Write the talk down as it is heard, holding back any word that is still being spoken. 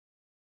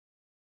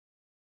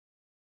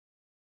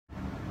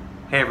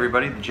Hey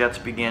everybody, the Jets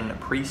begin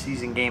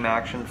preseason game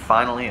action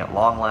finally at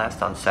long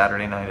last on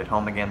Saturday night at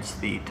home against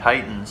the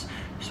Titans.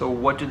 So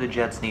what do the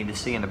Jets need to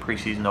see in the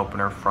preseason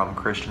opener from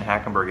Christian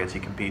Hackenberg as he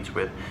competes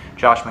with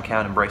Josh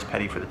McCown and Bryce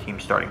Petty for the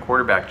team's starting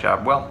quarterback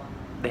job? Well,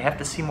 they have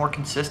to see more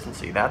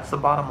consistency. That's the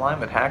bottom line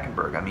with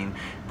Hackenberg. I mean,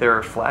 there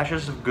are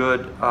flashes of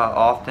good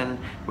often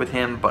with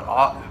him, but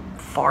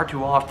far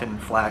too often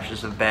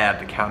flashes of bad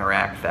to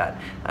counteract that.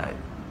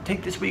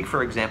 Take this week,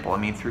 for example. I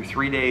mean, through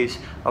 3 days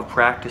of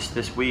practice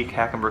this week,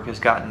 Hackenberg has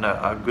gotten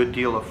a good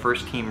deal of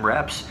first-team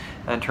reps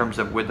in terms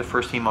of with the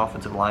first-team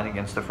offensive line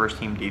against the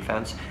first-team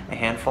defense. A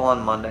handful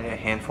on Monday, a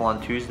handful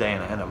on Tuesday,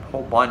 and a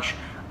whole bunch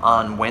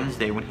on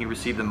Wednesday when he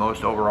received the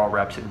most overall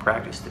reps in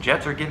practice. The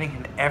Jets are giving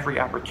him every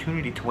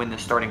opportunity to win the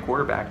starting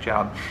quarterback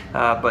job,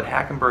 but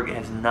Hackenberg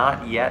has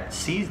not yet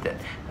seized it.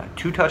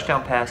 2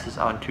 touchdown passes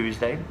on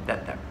Tuesday.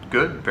 That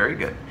good, very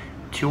good.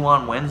 2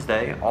 on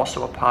Wednesday,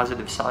 also a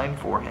positive sign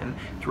for him.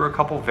 Threw a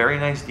couple very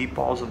nice deep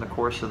balls in the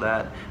course of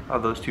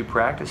those 2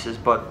 practices,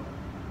 but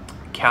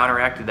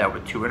counteracted that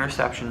with 2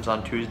 interceptions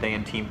on Tuesday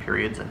in team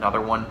periods, another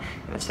one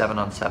in a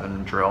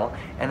 7-on-7 drill,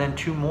 and then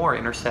 2 more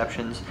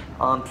interceptions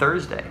on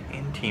Thursday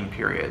in team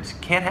periods.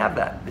 Can't have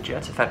that. The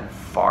Jets have had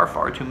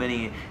far too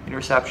many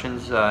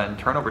interceptions and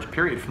turnovers,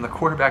 period, from the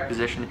quarterback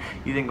position,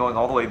 even going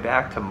all the way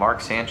back to Mark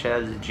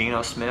Sanchez,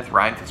 Geno Smith,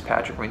 Ryan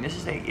Fitzpatrick. I mean, this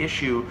is an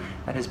issue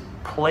that has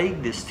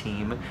plagued this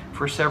team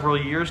for several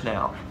years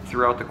now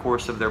throughout the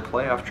course of their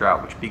playoff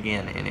drought, which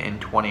began in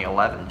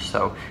 2011.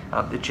 So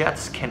the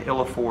Jets can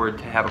ill afford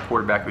to have a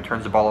quarterback who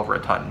turns the ball over a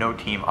ton. No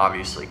team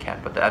obviously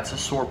can, but that's a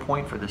sore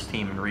point for this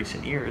team in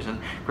recent years. And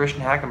Christian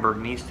Hackenberg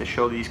needs to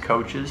show these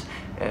coaches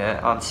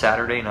on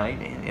Saturday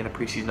night in a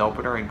preseason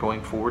opener and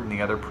going forward in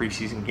the other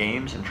preseason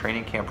games and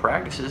training camp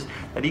practices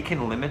that he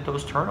can limit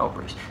those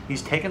turnovers.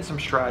 He's taken some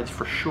strides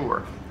for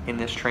sure in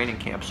this training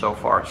camp so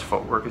far. His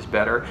footwork is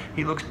better.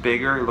 He looks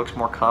bigger. He looks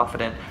more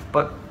confident,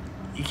 but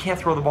he can't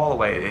throw the ball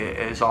away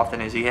as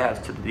often as he has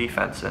to the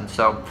defense. And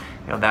so,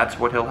 that's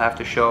what he'll have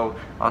to show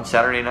on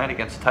Saturday night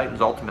against the Titans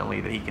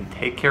ultimately, that he can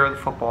take care of the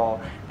football,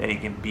 that he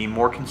can be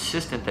more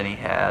consistent than he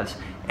has,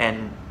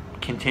 and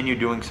continue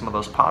doing some of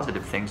those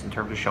positive things in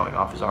terms of showing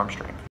off his arm strength.